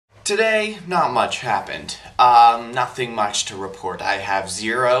Today, not much happened. Nothing much to report. I have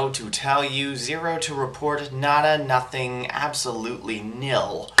zero to tell you, zero to report, nada, nothing, absolutely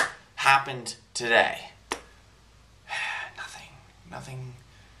nil happened today.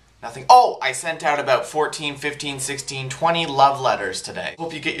 Nothing. Oh, I sent out about 14, 15, 16, 20 love letters today.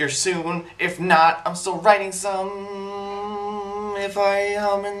 Hope you get yours soon. If not, I'm still writing some. If I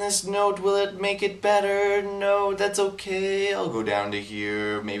hum in this note, will it make it better? No, that's okay. I'll go down to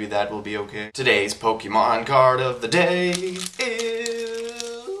here. Maybe that will be okay. Today's Pokemon card of the day is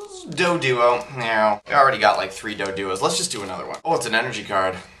Doduo. Now, I already got like 3 Doduos. Let's just do another one. Oh, it's an energy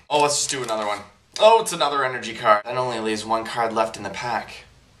card. Oh, let's just do another one. Oh, it's another energy card. That only leaves 1 card left in the pack.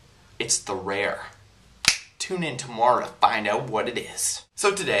 It's the rare. Tune in tomorrow to find out what it is.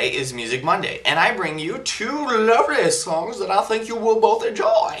 So today is Music Monday, and I bring you 2 lovely songs that I think you will both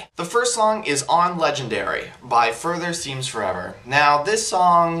enjoy. The first song is On Legendary by Further Seems Forever. Now, this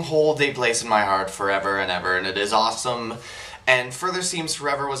song holds a place in my heart forever and ever, and it is awesome. And Further Seems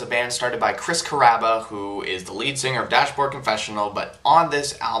Forever was a band started by Chris Carrabba, who is the lead singer of Dashboard Confessional, but on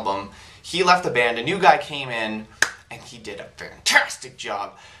this album, he left the band, a new guy came in, and he did a fantastic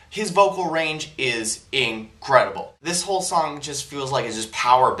job. His vocal range is incredible. This whole song just feels like it's just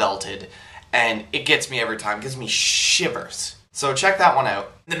power belted, and it gets me every time. It gives me shivers. So check that one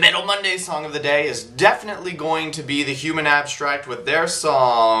out. The Metal Monday song of the day is definitely going to be The Human Abstract with their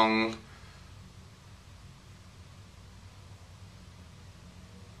song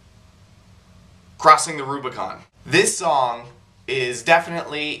Crossing the Rubicon. This song is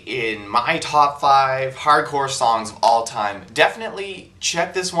definitely in my top 5 hardcore songs of all time. Definitely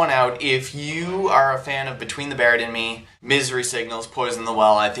check this one out if you are a fan of Between the Buried and Me, Misery Signals, Poison the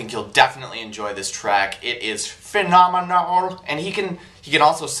Well. I think you'll definitely enjoy this track. It is phenomenal, and he can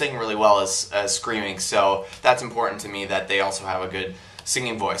also sing really well as screaming, so that's important to me that they also have a good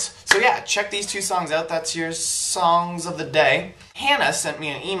singing voice. So yeah, check these 2 songs out. That's your songs of the day. Hannah sent me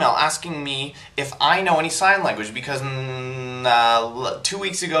an email asking me if I know any sign language because 2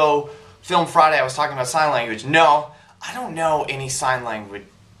 weeks ago, Film Friday, I was talking about sign language. No, I don't know any sign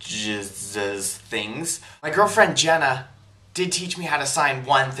languages things. My girlfriend Jenna did teach me how to sign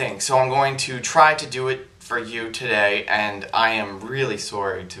one thing, so I'm going to try to do it for you today, and I am really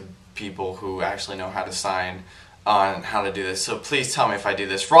sorry to people who actually know how to sign on how to do this, so please tell me if I do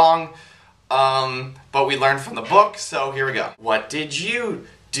this wrong. But we learned from the book, so here we go. What did you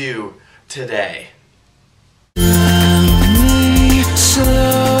do today?